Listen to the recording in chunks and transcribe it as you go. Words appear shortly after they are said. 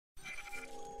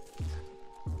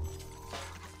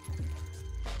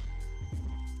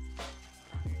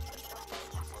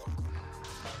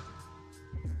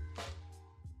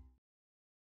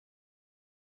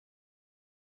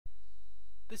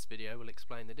This video will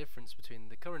explain the difference between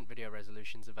the current video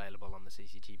resolutions available on the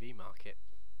CCTV market.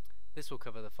 This will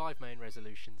cover the 5 main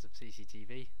resolutions of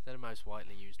CCTV that are most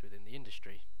widely used within the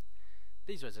industry.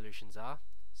 These resolutions are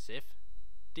CIF,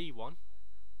 D1,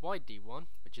 wide D1,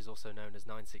 which is also known as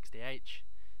 960H,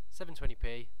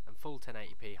 720p and full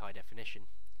 1080p high definition.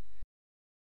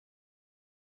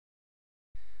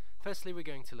 Firstly, we're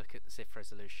going to look at the CIF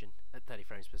resolution at 30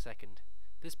 frames per second.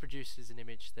 This produces an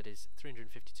image that is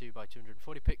 352 by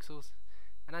 240 pixels,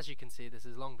 and as you can see, this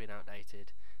has long been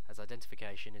outdated as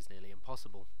identification is nearly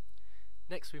impossible.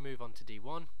 Next we move on to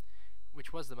D1,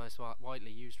 which was the most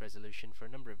widely used resolution for a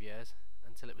number of years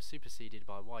until it was superseded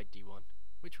by wide D1,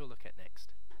 which we'll look at next.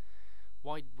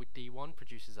 Wide D1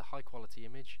 produces a high quality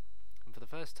image and for the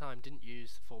first time didn't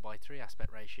use 4:3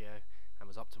 aspect ratio and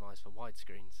was optimized for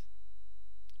widescreens.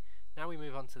 Now we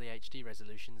move on to the HD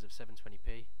resolutions of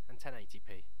 720p and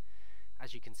 1080p.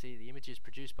 As you can see, the images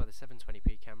produced by the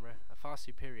 720p camera are far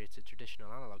superior to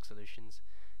traditional analog solutions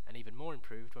and even more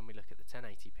improved when we look at the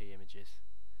 1080p images.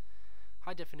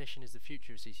 High definition is the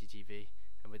future of CCTV,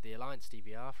 and with the Alliance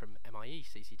DVR from MIE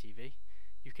CCTV,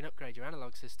 you can upgrade your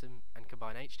analog system and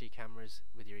combine HD cameras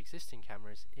with your existing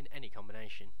cameras in any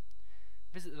combination.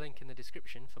 Visit the link in the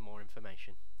description for more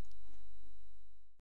information.